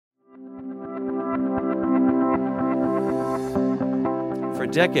For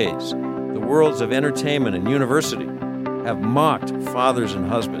decades, the worlds of entertainment and university have mocked fathers and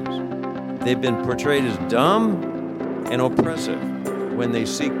husbands. They've been portrayed as dumb and oppressive when they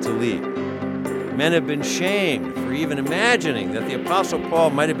seek to lead. Men have been shamed for even imagining that the Apostle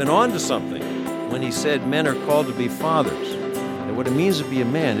Paul might have been onto something when he said men are called to be fathers. And what it means to be a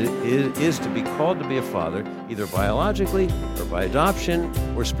man is to be called to be a father, either biologically or by adoption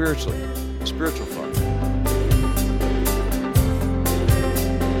or spiritually, a spiritual father.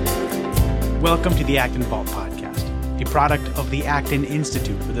 Welcome to the Acton Vault Podcast, a product of the Acton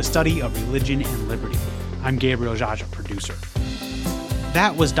Institute for the Study of Religion and Liberty. I'm Gabriel Jaja, producer.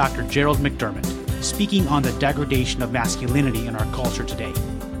 That was Dr. Gerald McDermott speaking on the degradation of masculinity in our culture today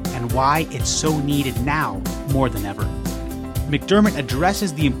and why it's so needed now more than ever. McDermott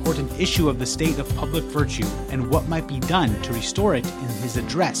addresses the important issue of the state of public virtue and what might be done to restore it in his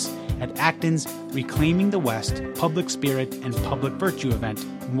address at Acton's Reclaiming the West Public Spirit and Public Virtue event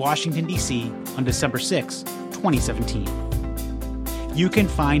in Washington, D.C. on December 6, 2017. You can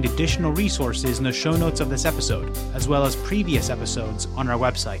find additional resources in the show notes of this episode, as well as previous episodes on our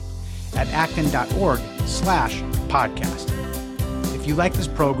website at acton.org/podcast. If you like this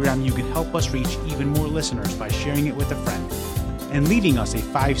program, you can help us reach even more listeners by sharing it with a friend and leaving us a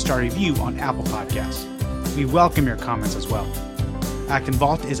 5-star review on Apple Podcasts. We welcome your comments as well. Acton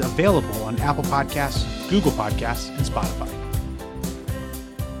Vault is available on Apple Podcasts, Google Podcasts, and Spotify.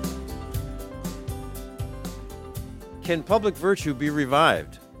 Can public virtue be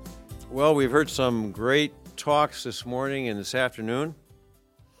revived? Well, we've heard some great talks this morning and this afternoon.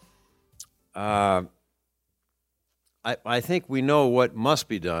 I think we know what must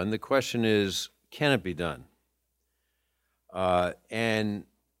be done. The question is, can it be done? And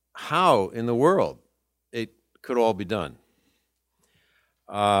how in the world it could all be done?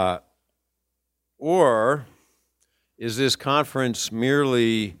 Or is this conference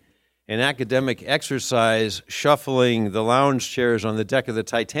merely an academic exercise shuffling the lounge chairs on the deck of the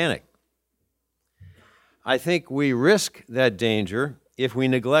Titanic? I think we risk that danger if we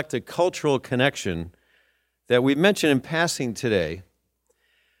neglect a cultural connection that we mentioned in passing today,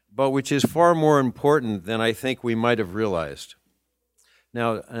 but which is far more important than I think we might have realized.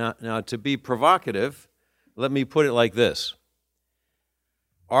 Now, to be provocative, let me put it like this.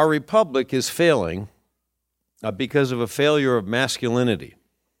 Our republic is failing because of a failure of masculinity.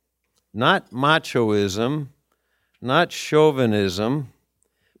 Not machoism, not chauvinism,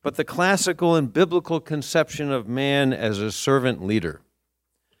 but the classical and biblical conception of man as a servant leader.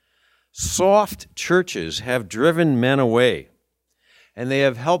 Soft churches have driven men away, and they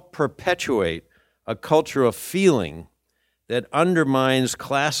have helped perpetuate a culture of feeling that undermines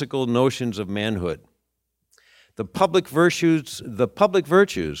classical notions of manhood. The public virtues,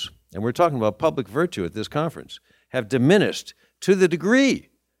 and we're talking about public virtue at this conference, have diminished to the degree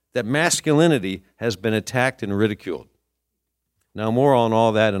that masculinity has been attacked and ridiculed. Now, more on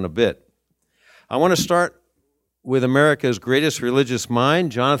all that in a bit. I want to start with America's greatest religious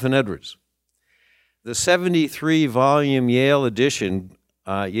mind, Jonathan Edwards. The 73-volume Yale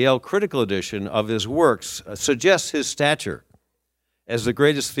Critical Edition of his works suggests his stature as the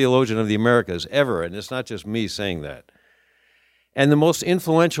greatest theologian of the Americas ever, and it's not just me saying that, and the most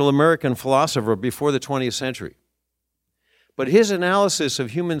influential American philosopher before the 20th century. But his analysis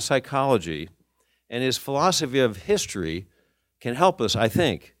of human psychology and his philosophy of history can help us, I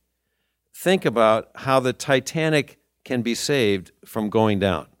think about how the Titanic can be saved from going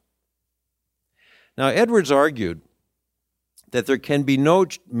down. Now, Edwards argued that there can be no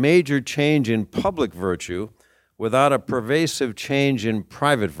major change in public virtue without a pervasive change in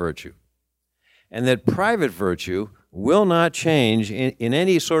private virtue, and that private virtue will not change in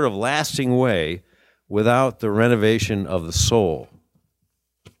any sort of lasting way without the renovation of the soul.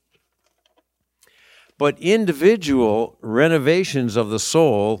 But individual renovations of the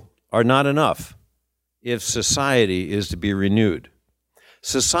soul are not enough if society is to be renewed.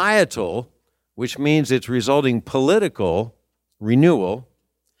 Societal, which means its resulting political renewal,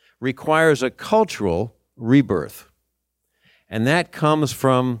 requires a cultural rebirth. And that comes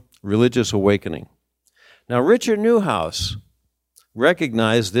from religious awakening. Now, Richard Newhouse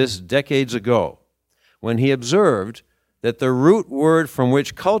recognized this decades ago when he observed that the root word from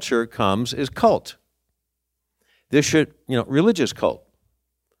which culture comes is cult. This should, religious cult.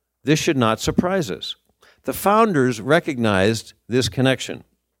 This should not surprise us. The founders recognized this connection.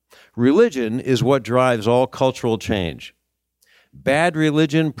 Religion is what drives all cultural change. Bad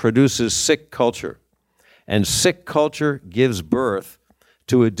religion produces sick culture, and sick culture gives birth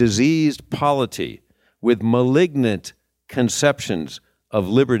to a diseased polity with malignant conceptions of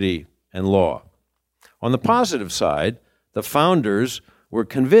liberty and law. On the positive side, the founders were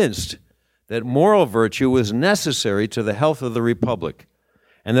convinced that moral virtue was necessary to the health of the republic,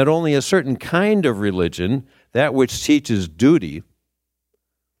 and that only a certain kind of religion, that which teaches duty,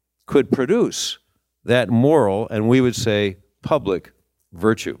 could produce that moral, and we would say public,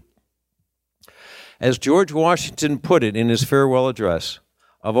 virtue. As George Washington put it in his farewell address,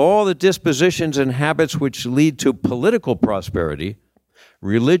 of all the dispositions and habits which lead to political prosperity,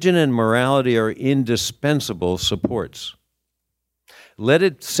 religion and morality are indispensable supports. Let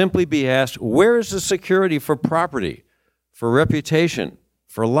it simply be asked, where is the security for property, for reputation,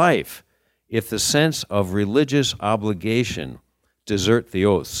 for life, if the sense of religious obligation desert the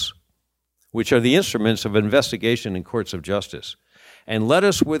oaths, which are the instruments of investigation in courts of justice? And let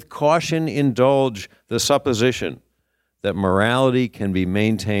us with caution indulge the supposition that morality can be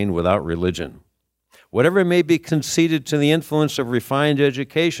maintained without religion. Whatever may be conceded to the influence of refined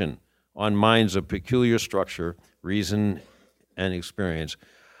education on minds of peculiar structure, reason, and experience,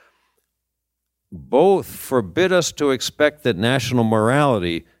 both forbid us to expect that national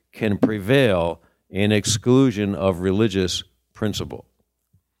morality can prevail in exclusion of religious principle.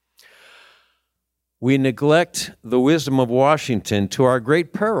 We neglect the wisdom of Washington to our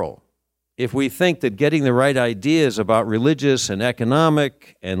great peril if we think that getting the right ideas about religious and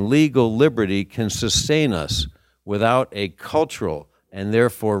economic and legal liberty can sustain us without a cultural and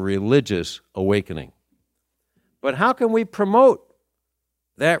therefore religious awakening. But how can we promote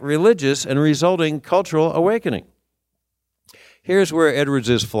that religious and resulting cultural awakening? Here's where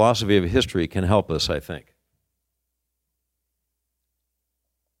Edwards' philosophy of history can help us, I think.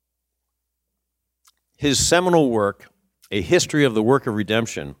 His seminal work, A History of the Work of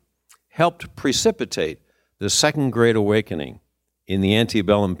Redemption, helped precipitate the Second Great Awakening in the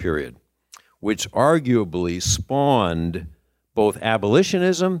antebellum period, which arguably spawned both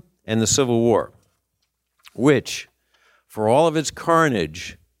abolitionism and the Civil War, which, for all of its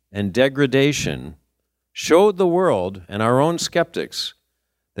carnage and degradation, showed the world and our own skeptics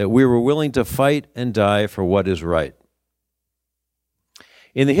that we were willing to fight and die for what is right.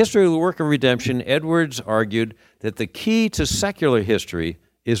 In the History of the Work of Redemption, Edwards argued that the key to secular history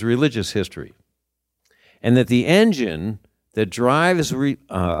is religious history, and that the engine that drives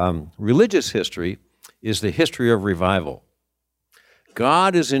religious history is the history of revival.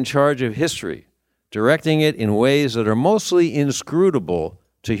 God is in charge of history, directing it in ways that are mostly inscrutable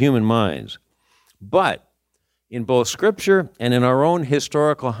to human minds. But in both Scripture and in our own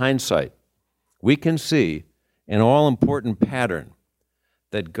historical hindsight, we can see an all-important pattern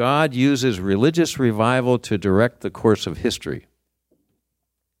that God uses religious revival to direct the course of history.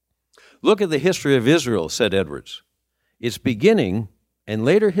 Look at the history of Israel, said Edwards. Its beginning and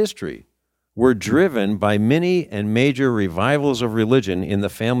later history were driven by many and major revivals of religion in the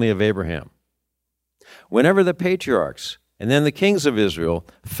family of Abraham. Whenever the patriarchs and then the kings of Israel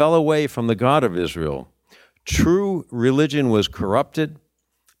fell away from the God of Israel, true religion was corrupted,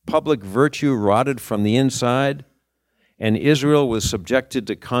 public virtue rotted from the inside, and Israel was subjected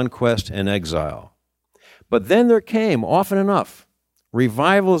to conquest and exile. But then there came, often enough,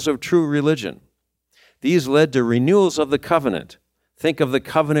 revivals of true religion. These led to renewals of the covenant. Think of the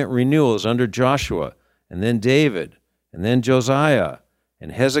covenant renewals under Joshua, and then David, and then Josiah,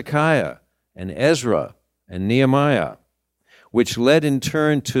 and Hezekiah, and Ezra, and Nehemiah, which led in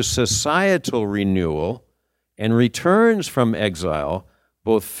turn to societal renewal and returns from exile,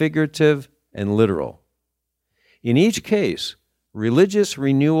 both figurative and literal. In each case, religious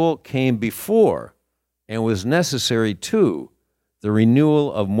renewal came before and was necessary to the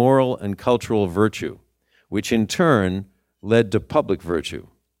renewal of moral and cultural virtue, which in turn led to public virtue.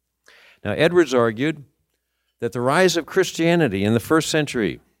 Now, Edwards argued that the rise of Christianity in the first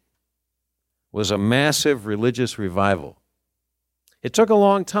century was a massive religious revival. It took a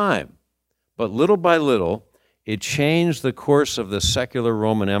long time, but little by little, it changed the course of the secular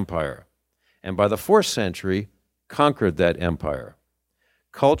Roman Empire, and by the 4th century, conquered that empire.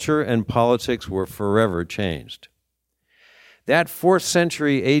 Culture and politics were forever changed. That 4th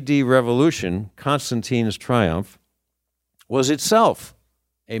century AD revolution, Constantine's triumph, was itself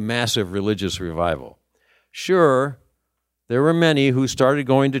a massive religious revival. Sure, there were many who started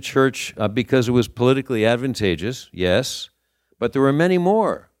going to church because it was politically advantageous, yes, but there were many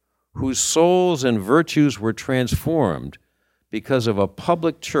more whose souls and virtues were transformed because of a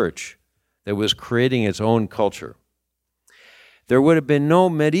public church that was creating its own culture. There would have been no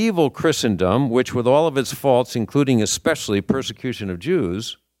medieval Christendom, which with all of its faults, including especially persecution of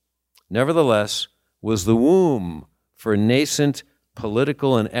Jews, nevertheless was the womb for nascent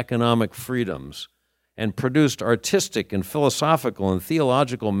political and economic freedoms and produced artistic and philosophical and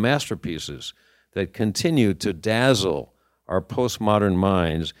theological masterpieces that continue to dazzle our postmodern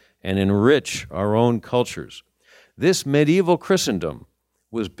minds and enrich our own cultures. This medieval Christendom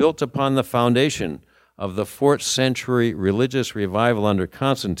was built upon the foundation of the 4th century religious revival under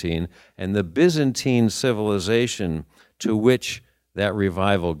Constantine and the Byzantine civilization to which that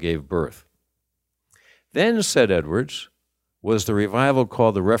revival gave birth. Then, said Edwards, was the revival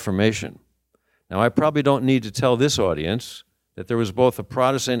called the Reformation. Now, I probably don't need to tell this audience that there was both a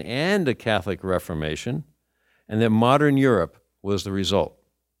Protestant and a Catholic Reformation, and that modern Europe was the result.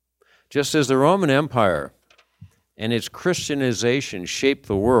 Just as the Roman Empire and its Christianization shaped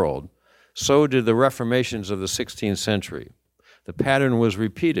the world, so did the Reformations of the 16th century. The pattern was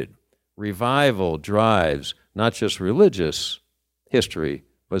repeated. Revival drives not just religious history,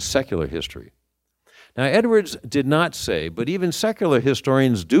 but secular history. Now, Edwards did not say, but even secular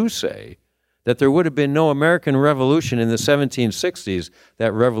historians do say, that there would have been no American Revolution in the 1760s,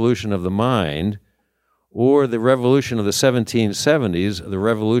 that revolution of the mind, or the revolution of the 1770s, the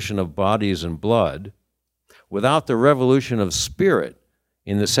revolution of bodies and blood, without the revolution of spirit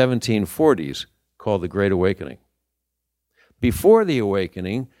in the 1740s, called the Great Awakening. Before the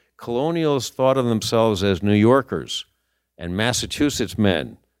Awakening, colonials thought of themselves as New Yorkers and Massachusetts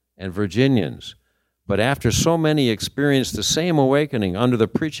men and Virginians, but after so many experienced the same awakening under the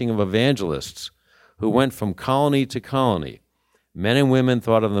preaching of evangelists who went from colony to colony, men and women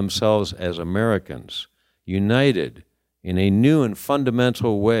thought of themselves as Americans, united in a new and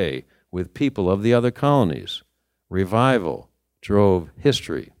fundamental way with people of the other colonies. Revival drove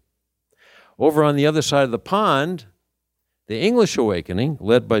history. Over on the other side of the pond, the English Awakening,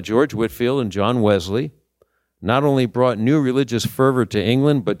 led by George Whitefield and John Wesley, not only brought new religious fervor to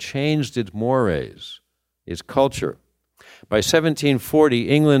England, but changed its mores, its culture. By 1740,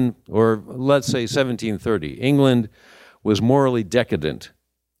 England, or let's say 1730, England was morally decadent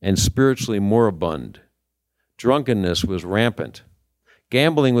and spiritually moribund. Drunkenness was rampant.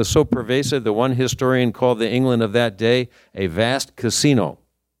 Gambling was so pervasive that one historian called the England of that day a vast casino.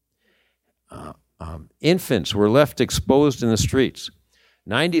 Infants were left exposed in the streets.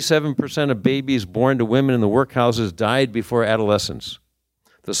 97% of babies born to women in the workhouses died before adolescence.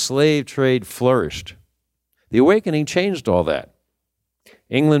 The slave trade flourished. The Awakening changed all that.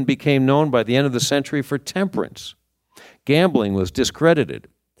 England became known by the end of the century for temperance. Gambling was discredited.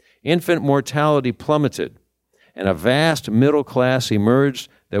 Infant mortality plummeted. And a vast middle class emerged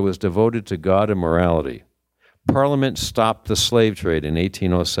that was devoted to God and morality. Parliament stopped the slave trade in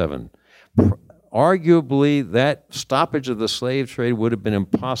 1807. Arguably, that stoppage of the slave trade would have been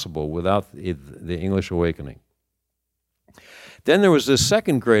impossible without the English Awakening. Then there was this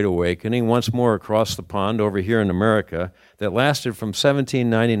second Great Awakening, once more across the pond over here in America, that lasted from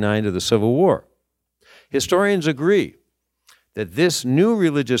 1799 to the Civil War. Historians agree that this new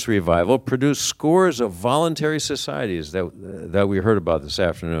religious revival produced scores of voluntary societies that we heard about this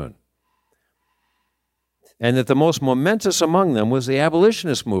afternoon, and that the most momentous among them was the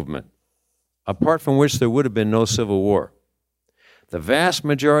abolitionist movement, apart from which there would have been no Civil War. The vast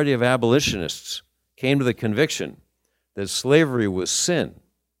majority of abolitionists came to the conviction that slavery was sin,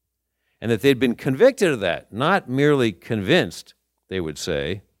 and that they'd been convicted of that, not merely convinced, they would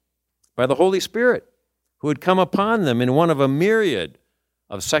say, by the Holy Spirit, who had come upon them in one of a myriad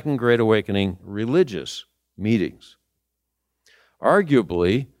of Second Great Awakening religious meetings.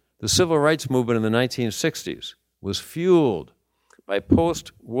 Arguably, the civil rights movement in the 1960s was fueled by the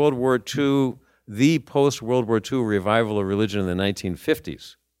post-World War II revival of religion in the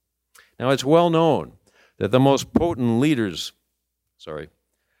 1950s. Now, it's well known that the most potent leaders,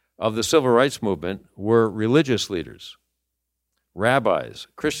 of the civil rights movement were religious leaders, rabbis,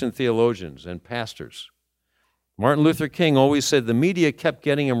 Christian theologians, and pastors. Martin Luther King always said the media kept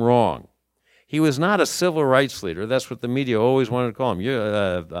getting him wrong. He was not a civil rights leader. That's what the media always wanted to call him. You're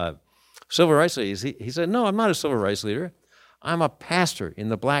a civil rights leader. He said, no, I'm not a civil rights leader. I'm a pastor in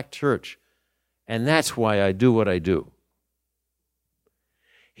the black church, and that's why I do what I do.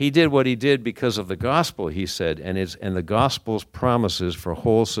 He did what he did because of the gospel, he said, and the gospel's promises for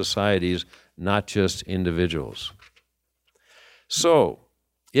whole societies, not just individuals. So,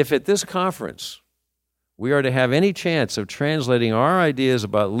 if at this conference we are to have any chance of translating our ideas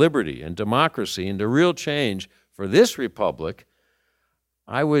about liberty and democracy into real change for this republic,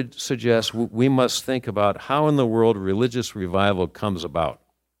 I would suggest we must think about how in the world religious revival comes about.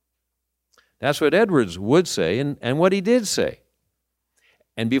 That's what Edwards would say and what he did say.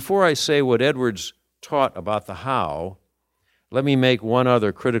 And before I say what Edwards taught about the how, let me make one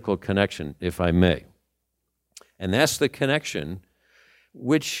other critical connection, if I may. And that's the connection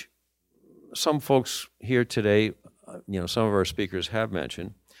which some folks here today, some of our speakers have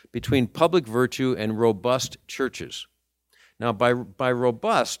mentioned, between public virtue and robust churches. Now, by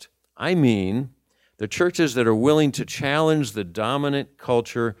robust, I mean the churches that are willing to challenge the dominant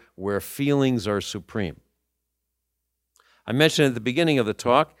culture where feelings are supreme. I mentioned at the beginning of the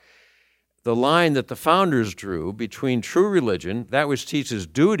talk the line that the founders drew between true religion, that which teaches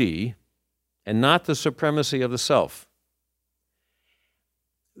duty, and not the supremacy of the self.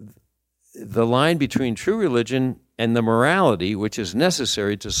 The line between true religion and the morality which is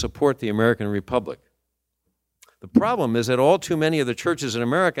necessary to support the American Republic. The problem is that all too many of the churches in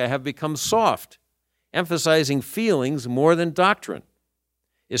America have become soft, emphasizing feelings more than doctrine,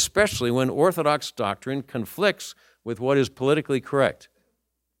 especially when orthodox doctrine conflicts with what is politically correct.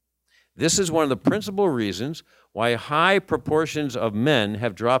 This is one of the principal reasons why high proportions of men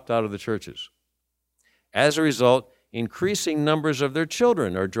have dropped out of the churches. As a result, increasing numbers of their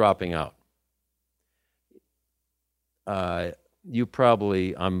children are dropping out. I'm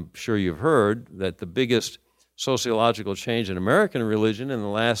sure you've heard that the biggest sociological change in American religion in the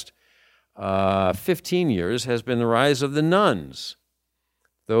last 15 years has been the rise of the nuns.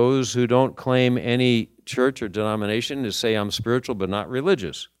 Those who don't claim any church or denomination to say I'm spiritual but not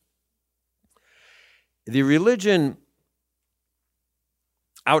religious. The religion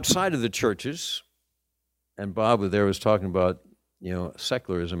outside of the churches, and Bob there was talking about,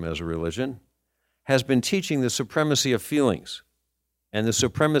 secularism as a religion, has been teaching the supremacy of feelings and the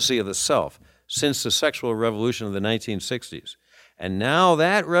supremacy of the self since the sexual revolution of the 1960s. And now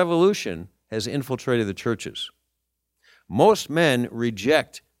that revolution has infiltrated the churches. Most men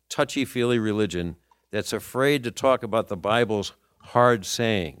reject touchy-feely religion that's afraid to talk about the Bible's hard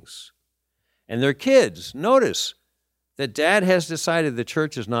sayings. And their kids notice that dad has decided the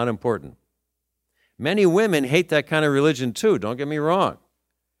church is not important. Many women hate that kind of religion too, don't get me wrong.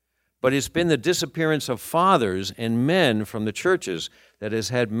 But it's been the disappearance of fathers and men from the churches that has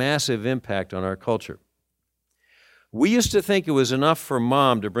had massive impact on our culture. We used to think it was enough for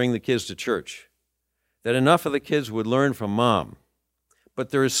mom to bring the kids to church, that enough of the kids would learn from mom.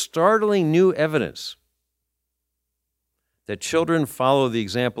 But there is startling new evidence that children follow the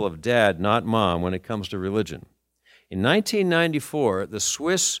example of dad, not mom, when it comes to religion. In 1994, the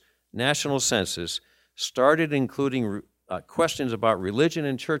Swiss National Census started including questions about religion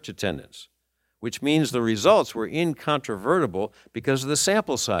and church attendance, which means the results were incontrovertible because of the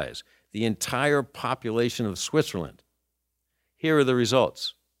sample size, the entire population of Switzerland. Here are the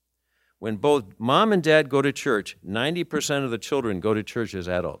results. When both mom and dad go to church, 90% of the children go to church as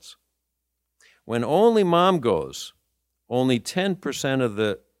adults. When only mom goes, only 10% of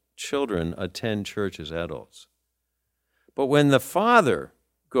the children attend church as adults. But when the father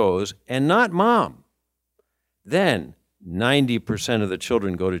goes, and not mom, then 90% of the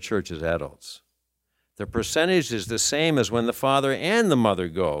children go to church as adults. The percentage is the same as when the father and the mother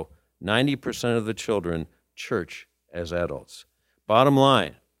go, 90% of the children church as adults. Bottom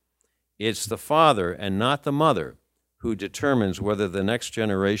line, it's the father and not the mother who determines whether the next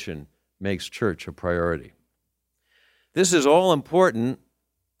generation makes church a priority. This is all important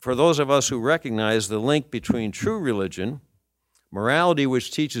for those of us who recognize the link between true religion, morality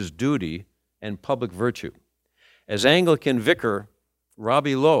which teaches duty, and public virtue. As Anglican vicar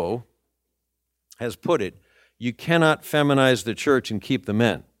Robbie Lowe has put it, you cannot feminize the church and keep the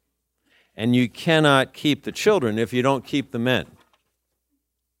men. And you cannot keep the children if you don't keep the men.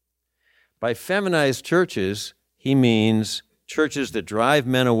 By feminized churches, he means churches that drive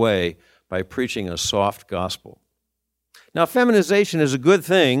men away by preaching a soft gospel. Now, feminization is a good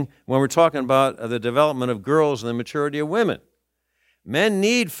thing when we're talking about the development of girls and the maturity of women. Men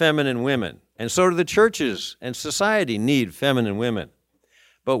need feminine women, and so do the churches and society need feminine women.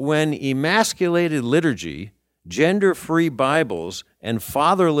 But when emasculated liturgy, gender-free Bibles, and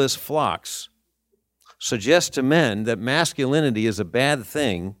fatherless flocks suggest to men that masculinity is a bad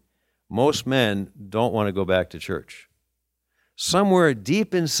thing, most men don't want to go back to church. Somewhere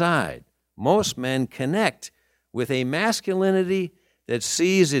deep inside, most men connect with a masculinity that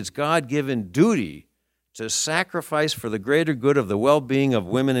sees its God-given duty to sacrifice for the greater good of the well-being of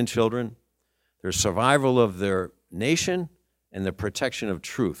women and children, their survival of their nation, and the protection of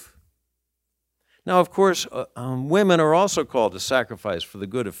truth. Now, of course, women are also called to sacrifice for the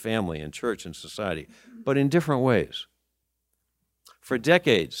good of family and church and society, but in different ways. For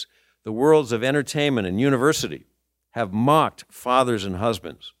decades, the worlds of entertainment and university have mocked fathers and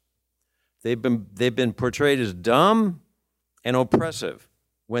husbands. They've been portrayed as dumb and oppressive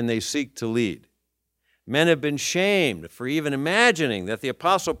when they seek to lead. Men have been shamed for even imagining that the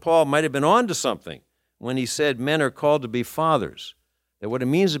Apostle Paul might have been onto something when he said men are called to be fathers. That what it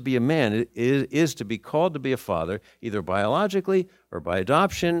means to be a man is to be called to be a father, either biologically or by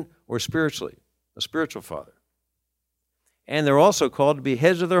adoption or spiritually, a spiritual father. And they're also called to be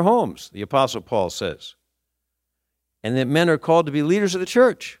heads of their homes, the Apostle Paul says. And that men are called to be leaders of the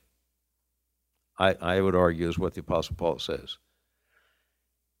church, I would argue, is what the Apostle Paul says.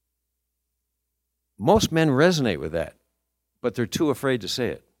 Most men resonate with that, but they're too afraid to say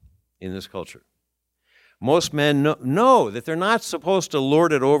it in this culture. Most men know that they're not supposed to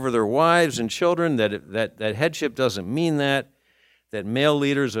lord it over their wives and children, that headship doesn't mean that male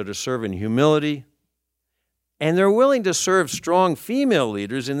leaders are to serve in humility, and they're willing to serve strong female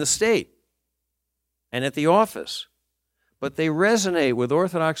leaders in the state and at the office. But they resonate with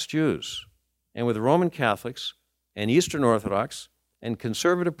Orthodox Jews and with Roman Catholics and Eastern Orthodox and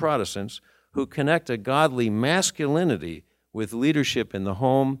conservative Protestants who connect a godly masculinity with leadership in the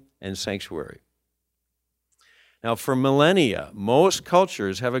home and sanctuary. Now, for millennia, most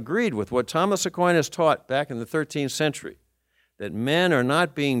cultures have agreed with what Thomas Aquinas taught back in the 13th century, that men are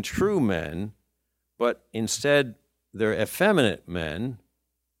not being true men, but instead they're effeminate men.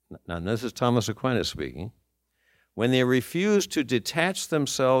 Now, this is Thomas Aquinas speaking. When they refuse to detach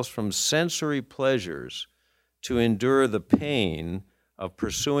themselves from sensory pleasures to endure the pain of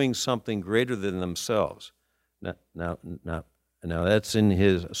pursuing something greater than themselves. Now that's in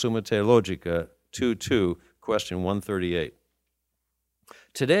his Summa Theologica 2:2, question 138.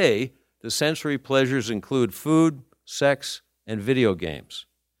 Today, the sensory pleasures include food, sex, and video games.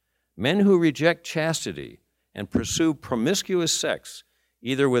 Men who reject chastity and pursue promiscuous sex,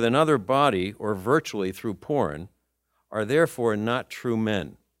 either with another body or virtually through porn, are therefore not true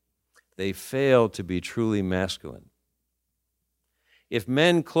men. They fail to be truly masculine. If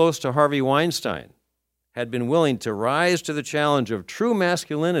men close to Harvey Weinstein had been willing to rise to the challenge of true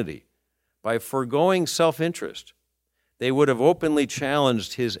masculinity by foregoing self-interest, they would have openly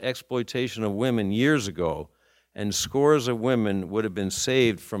challenged his exploitation of women years ago, and scores of women would have been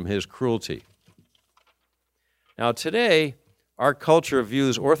saved from his cruelty. Now today, our culture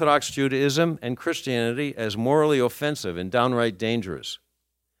views Orthodox Judaism and Christianity as morally offensive and downright dangerous.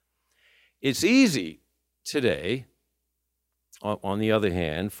 It's easy today, on the other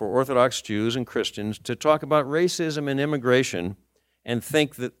hand, for Orthodox Jews and Christians to talk about racism and immigration and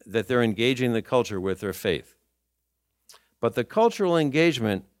think that they're engaging the culture with their faith. But the cultural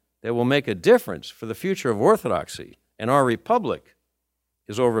engagement that will make a difference for the future of Orthodoxy and our republic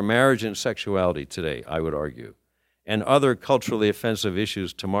is over marriage and sexuality today, I would argue, and other culturally offensive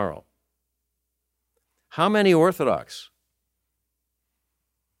issues tomorrow. How many Orthodox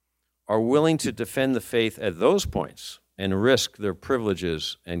are willing to defend the faith at those points and risk their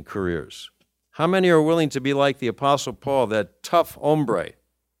privileges and careers? How many are willing to be like the Apostle Paul, that tough hombre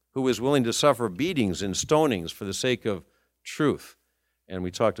who was willing to suffer beatings and stonings for the sake of truth? And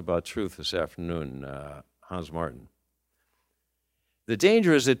we talked about truth this afternoon, Hans Martin. The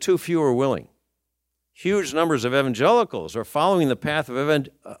danger is that too few are willing. Huge numbers of evangelicals are following the path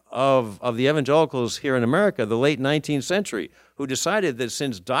of the evangelicals here in America, the late 19th century, who decided that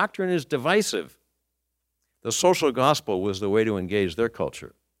since doctrine is divisive, the social gospel was the way to engage their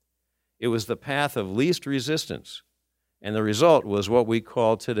culture. It was the path of least resistance, and the result was what we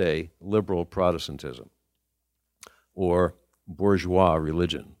call today liberal Protestantism, or bourgeois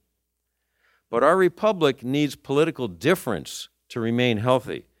religion. But our republic needs political difference to remain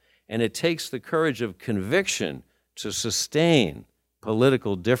healthy, and it takes the courage of conviction to sustain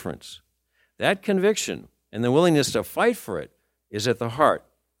political difference. That conviction and the willingness to fight for it is at the heart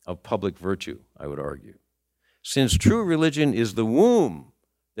of public virtue, I would argue. Since true religion is the womb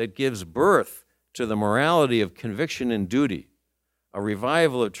that gives birth to the morality of conviction and duty, a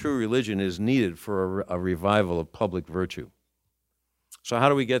revival of true religion is needed for a revival of public virtue. So how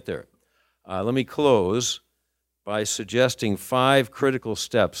do we get there? Let me close by suggesting 5 critical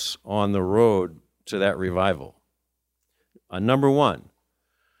steps on the road to that revival. Number 1,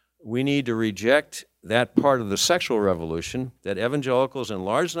 we need to reject that part of the sexual revolution that evangelicals and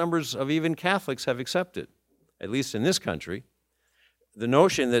large numbers of even Catholics have accepted, at least in this country, the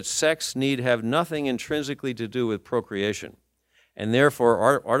notion that sex need have nothing intrinsically to do with procreation, and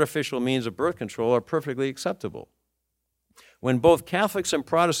therefore artificial means of birth control are perfectly acceptable. When both Catholics and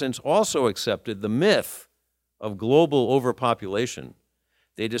Protestants also accepted the myth of global overpopulation,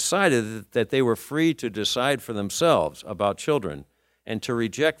 they decided that they were free to decide for themselves about children and to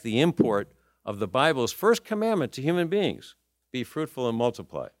reject the import of the Bible's first commandment to human beings, be fruitful and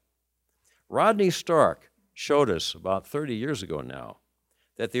multiply. Rodney Stark showed us about 30 years ago now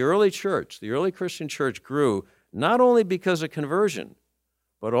that the early church, the early Christian church, grew not only because of conversion,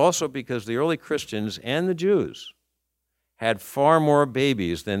 but also because the early Christians and the Jews had far more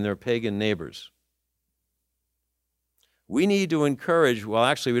babies than their pagan neighbors. We need to encourage, well,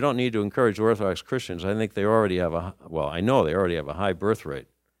 actually, we don't need to encourage Orthodox Christians. I think they already have I know they already have a high birth rate.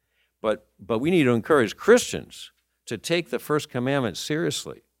 But we need to encourage Christians to take the first commandment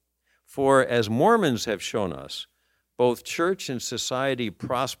seriously. For as Mormons have shown us, both church and society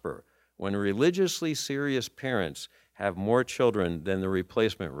prosper when religiously serious parents have more children than the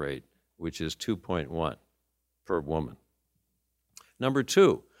replacement rate, which is 2.1 per woman. Number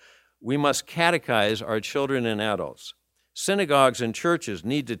 2, we must catechize our children and adults. Synagogues and churches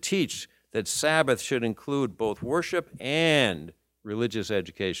need to teach that Sabbath should include both worship and religious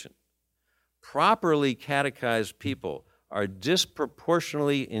education. Properly catechized people are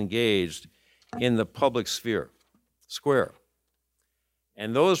disproportionately engaged in the public square.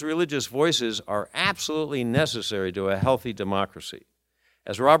 And those religious voices are absolutely necessary to a healthy democracy.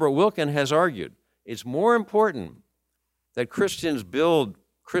 As Robert Wilken has argued, it's more important that Christians build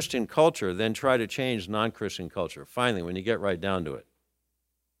Christian culture than try to change non-Christian culture, finally, when you get right down to it.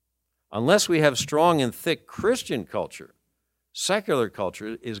 Unless we have strong and thick Christian culture, secular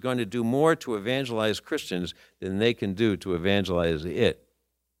culture is going to do more to evangelize Christians than they can do to evangelize it.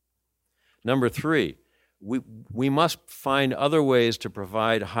 Number 3, we must find other ways to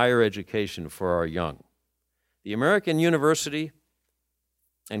provide higher education for our young. The American university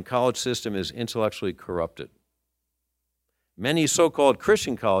and college system is intellectually corrupted. Many so-called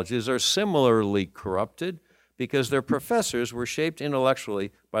Christian colleges are similarly corrupted because their professors were shaped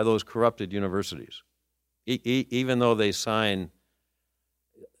intellectually by those corrupted universities, even though they sign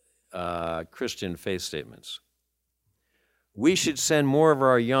Christian faith statements. We should send more of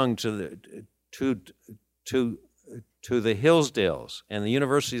our young to the Hillsdales and the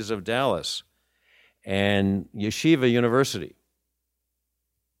universities of Dallas and Yeshiva University.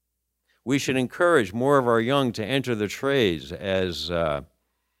 We should encourage more of our young to enter the trades, as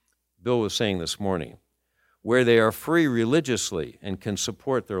Bill was saying this morning, where they are free religiously and can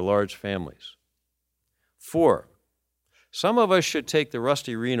support their large families. 4, some of us should take the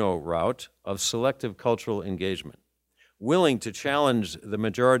Rusty Reno route of selective cultural engagement, willing to challenge the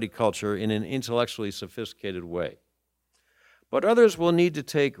majority culture in an intellectually sophisticated way. But others will need to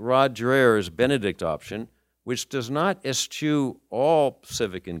take Rod Dreher's Benedict option, which does not eschew all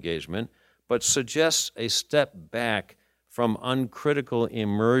civic engagement, but suggests a step back from uncritical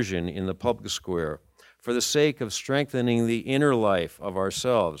immersion in the public square for the sake of strengthening the inner life of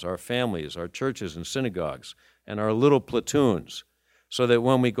ourselves, our families, our churches and synagogues, and our little platoons, so that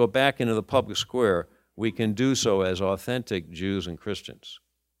when we go back into the public square, we can do so as authentic Jews and Christians.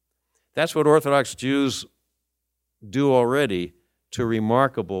 That's what Orthodox Jews do already to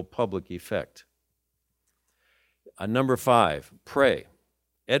remarkable public effect. Number 5, pray.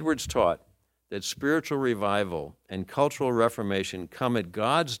 Edwards taught that spiritual revival and cultural reformation come at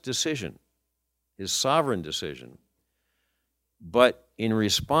God's decision, his sovereign decision, but in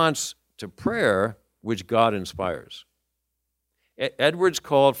response to prayer, which God inspires. Edwards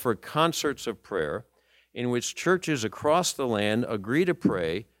called for concerts of prayer in which churches across the land agree to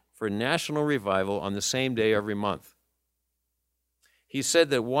pray for national revival on the same day every month. He said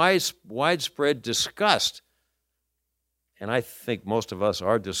that widespread disgust, and I think most of us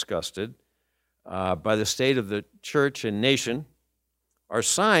are disgusted by the state of the church and nation, are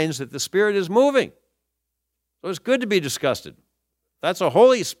signs that the Spirit is moving. So it's good to be disgusted. That's a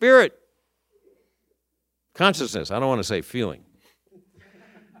Holy Spirit consciousness. I don't want to say feeling.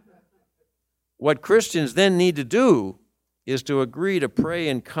 What Christians then need to do is to agree to pray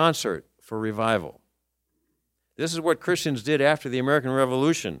in concert for revival. This is what Christians did after the American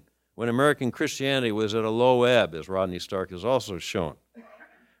Revolution, when American Christianity was at a low ebb, as Rodney Stark has also shown.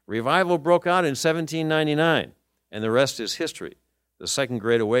 Revival broke out in 1799, and the rest is history. The Second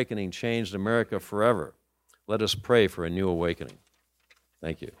Great Awakening changed America forever. Let us pray for a new awakening.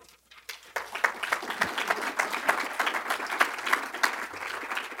 Thank you.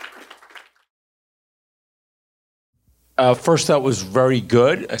 First, that was very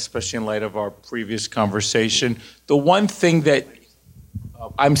good, especially in light of our previous conversation. The one thing that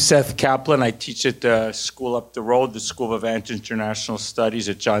I'm Seth Kaplan. I teach at the school up the road, the School of Advanced International Studies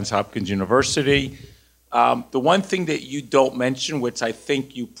at Johns Hopkins University. The one thing that you don't mention, which I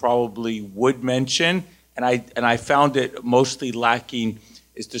think you probably would mention, and I found it mostly lacking,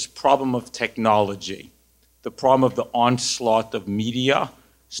 is this problem of technology, the problem of the onslaught of media,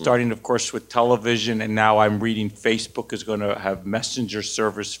 starting, of course, with television, and now I'm reading Facebook is going to have messenger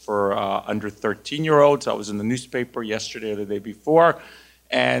service for under 13-year-olds. I was in the newspaper yesterday or the day before.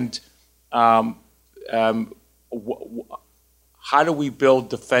 And how do we build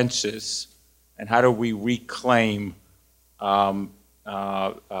defenses, and how do we reclaim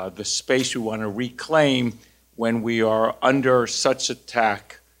the space we want to reclaim when we are under such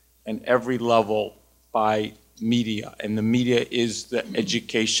attack at every level by media, and the media is the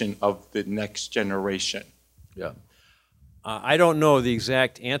education of the next generation? Yeah. I don't know the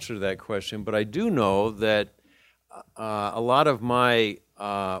exact answer to that question, but I do know that a lot of my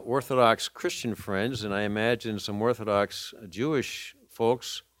Orthodox Christian friends, and I imagine some Orthodox Jewish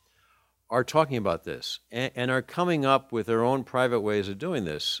folks, are talking about this and are coming up with their own private ways of doing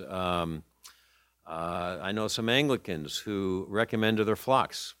this. I know some Anglicans who recommend to their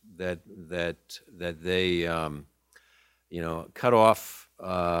flocks that they cut off,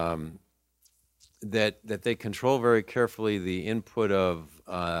 that they control very carefully the input of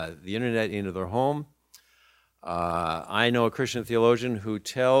the internet into their home. I know a Christian theologian who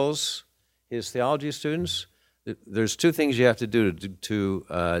tells his theology students that there's two things you have to do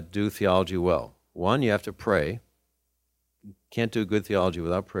to do theology well. One, you have to pray. Can't do good theology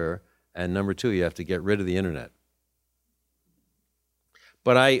without prayer. And number two, you have to get rid of the internet.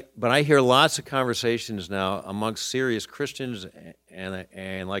 But I hear lots of conversations now amongst serious Christians,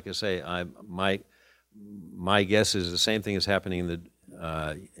 and like I say, my guess is the same thing is happening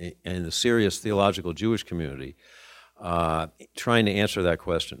in the serious theological Jewish community, trying to answer that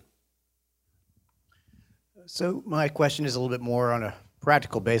question. So my question is a little bit more on a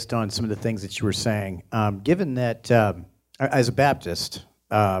practical, based on some of the things that you were saying. Given that, as a Baptist,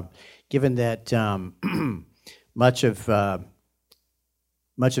 given that much of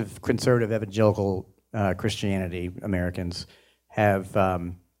conservative evangelical Christianity, Americans, have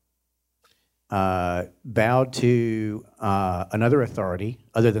bowed to another authority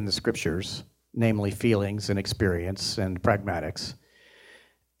other than the Scriptures, namely feelings and experience and pragmatics,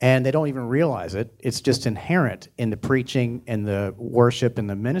 and they don't even realize it. It's just inherent in the preaching and the worship and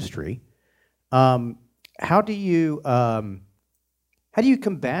the ministry. How do you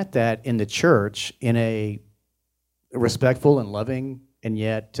combat that in the church in a respectful and loving and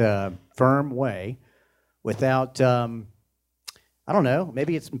yet firm way, without, I don't know,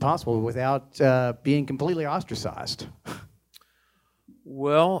 maybe it's impossible, without being completely ostracized?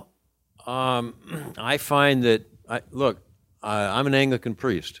 Well, I find that, I'm an Anglican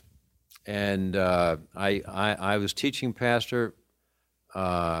priest, and I was teaching pastor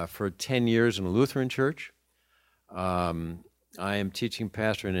for 10 years in a Lutheran church. I am teaching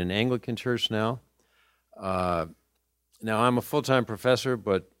pastor in an Anglican church now. Now I'm a full-time professor,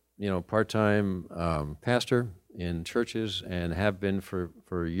 but part-time pastor in churches, and have been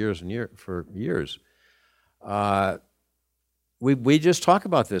for years. We just talk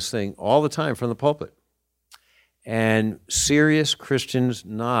about this thing all the time from the pulpit. And serious Christians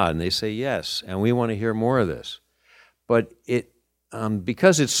nod, and they say yes, and we want to hear more of this. But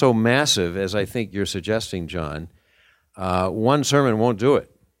because it's so massive, as I think you're suggesting, John, one sermon won't do it.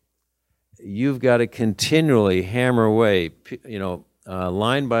 You've got to continually hammer away,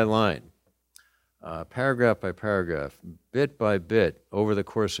 line by line, paragraph by paragraph, bit by bit, over the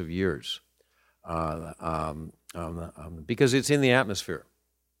course of years, because it's in the atmosphere.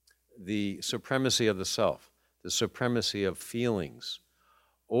 The supremacy of the self, the supremacy of feelings,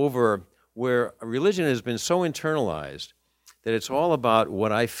 over where religion has been so internalized that it's all about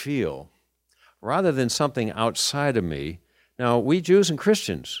what I feel, rather than something outside of me. Now, we Jews and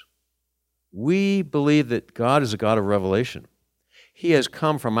Christians, we believe that God is a God of revelation. He has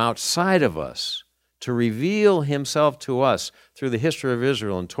come from outside of us to reveal himself to us through the history of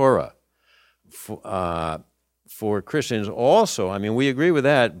Israel and Torah. For Christians also, we agree with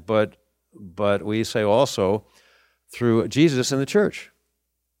that, but we say also through Jesus and the church.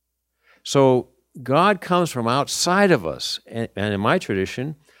 So God comes from outside of us, and in my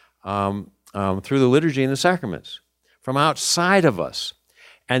tradition, through the liturgy and the sacraments, from outside of us.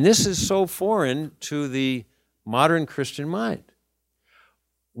 And this is so foreign to the modern Christian mind,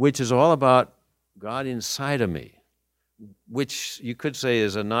 which is all about God inside of me, which you could say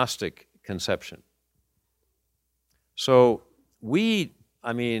is a Gnostic conception. So the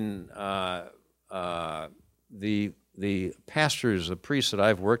pastors, the priests that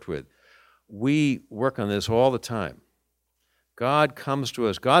I've worked with, we work on this all the time. God comes to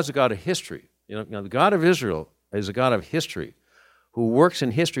us. God's a God of history. The God of Israel is a God of history who works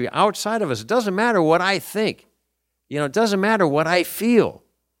in history outside of us. It doesn't matter what I think. It doesn't matter what I feel.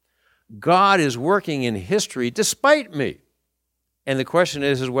 God is working in history despite me. And the question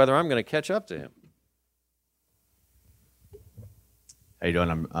is whether I'm going to catch up to him. How you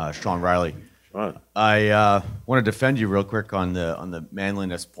doing? I'm Sean Riley. Sean. I want to defend you real quick on the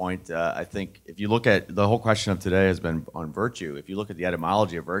manliness point. I think if you look at the whole question of today has been on virtue. If you look at the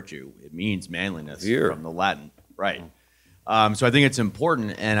etymology of virtue, it means manliness from the Latin, right? So I think it's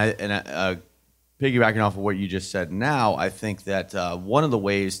important, and piggybacking off of what you just said now, I think that one of the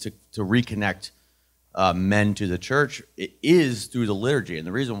ways to reconnect men to the church is through the liturgy. And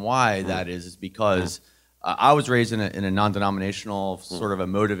the reason why that is because I was raised in a non-denominational, sort of a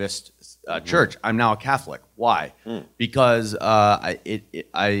motivist church. I'm now a Catholic. Why? Because I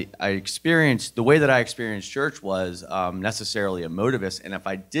experienced, the way that I experienced church was necessarily a motivist. And if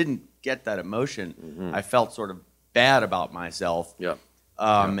I didn't get that emotion, I felt sort of bad about myself. Yeah.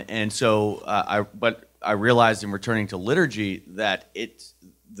 And so I realized in returning to liturgy that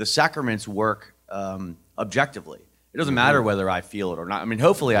the sacraments work objectively. It doesn't matter whether I feel it or not. I mean,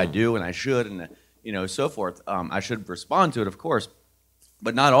 hopefully I do, and I should, and so forth. I should respond to it, of course,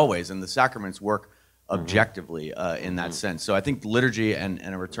 but not always. And the sacraments work objectively in that sense. So I think liturgy and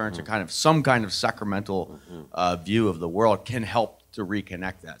a return to kind of some kind of sacramental view of the world can help to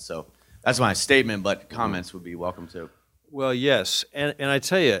reconnect that. So that's my statement, but comments would be welcome too. Well, yes, and I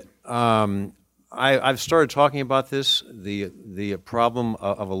tell you, I've started talking about this, the problem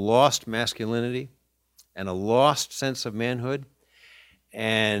of a lost masculinity and a lost sense of manhood,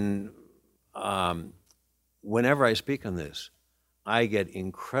 and whenever I speak on this, I get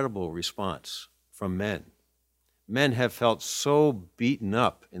incredible response from men. Men have felt so beaten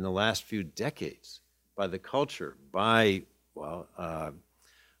up in the last few decades by the culture, by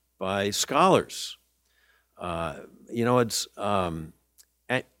scholars. It's to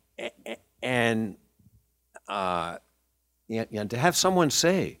have someone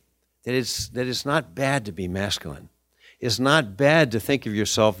say that it's not bad to be masculine. It's not bad to think of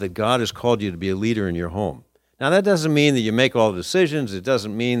yourself that God has called you to be a leader in your home. Now, that doesn't mean that you make all the decisions. It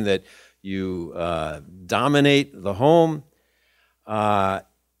doesn't mean that you dominate the home.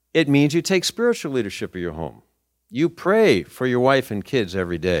 It means you take spiritual leadership of your home. You pray for your wife and kids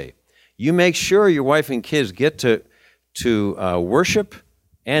every day. You make sure your wife and kids get to worship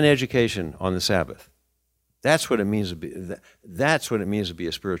and education on the Sabbath. That's what it means to be. That's what it means to be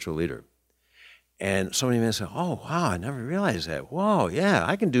a spiritual leader. And so many men say, "Oh, wow, I never realized that. Whoa, yeah,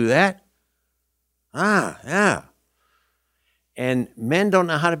 I can do that. Ah, yeah." And men don't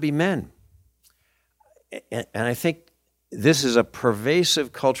know how to be men. And I think this is a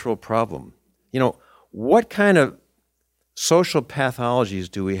pervasive cultural problem. What kind of social pathologies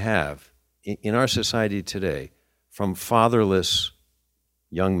do we have in our society today from fatherless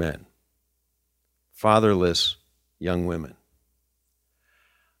young men, fatherless young women?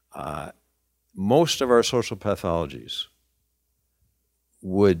 Most of our social pathologies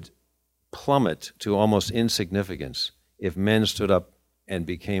would plummet to almost insignificance if men stood up and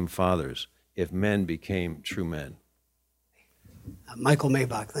became fathers, if men became true men. Michael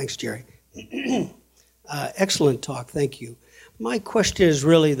Maybach. Thanks, Jerry. Excellent talk. Thank you. My question is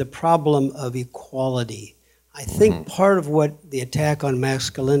really the problem of equality. I think part of what the attack on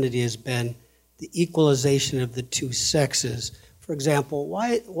masculinity has been the equalization of the two sexes. For example,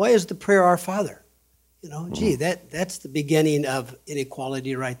 why is the prayer Our Father? That's the beginning of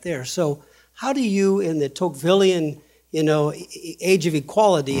inequality right there. So how do you, in the Tocquevillian, age of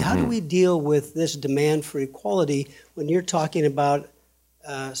equality, how do we deal with this demand for equality when you're talking about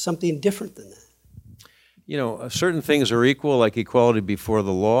something different than that? Certain things are equal, like equality before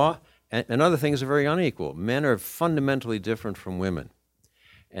the law, and other things are very unequal. Men are fundamentally different from women.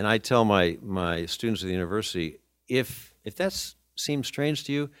 And I tell my students at the university, if that seems strange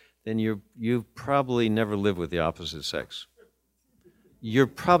to you, then you've probably never lived with the opposite sex. You're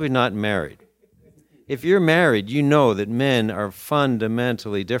probably not married. If you're married, you know that men are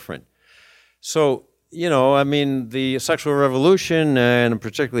fundamentally different. So, the sexual revolution, and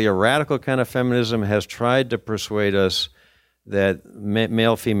particularly a radical kind of feminism, has tried to persuade us that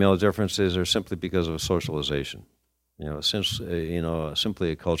male-female differences are simply because of socialization,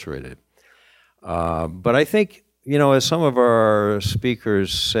 simply acculturated. But I think, as some of our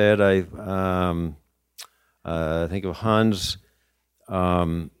speakers said, I think of Hans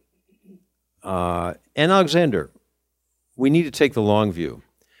and Alexander, we need to take the long view.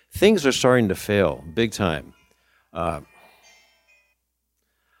 Things are starting to fail big time.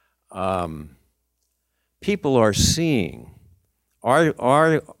 People are seeing,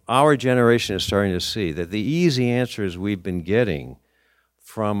 our generation is starting to see that the easy answers we've been getting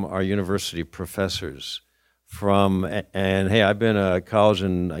from our university professors, and hey, I've been a college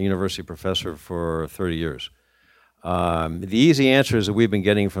and a university professor for 30 years. The easy answers that we've been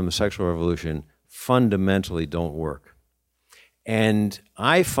getting from the sexual revolution fundamentally don't work. And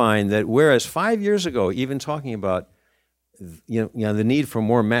I find that whereas 5 years ago, even talking about the need for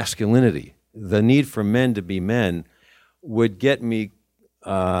more masculinity, the need for men to be men, would get me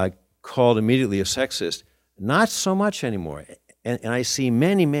called immediately a sexist, not so much anymore. And I see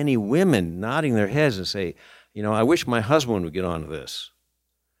many, many women nodding their heads and say, I wish my husband would get onto this.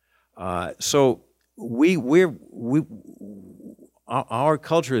 So our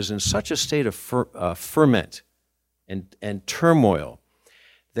culture is in such a state of ferment and turmoil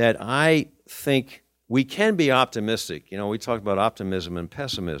that I think we can be optimistic. We talked about optimism and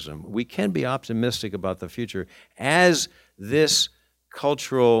pessimism. We can be optimistic about the future as this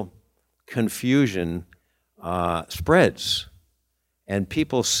cultural confusion spreads and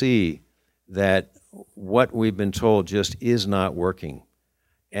people see that what we've been told just is not working.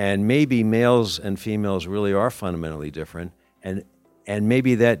 And maybe males and females really are fundamentally different, and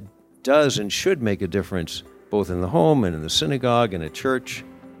maybe that does and should make a difference both in the home and in the synagogue and at church.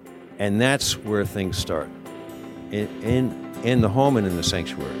 And that's where things start, in the home and in the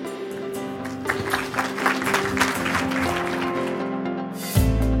sanctuary.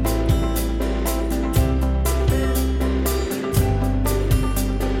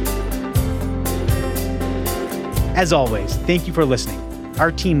 As always, thank you for listening.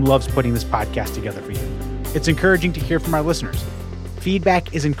 Our team loves putting this podcast together for you. It's encouraging to hear from our listeners.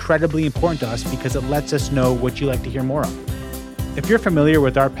 Feedback is incredibly important to us because it lets us know what you like to hear more of. If you're familiar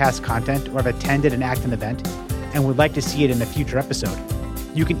with our past content or have attended an Acton event and would like to see it in a future episode,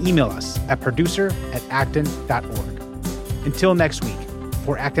 you can email us at producer@acton.org. Until next week,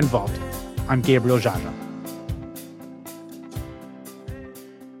 for Acton Vault, I'm Gabriel Jaja.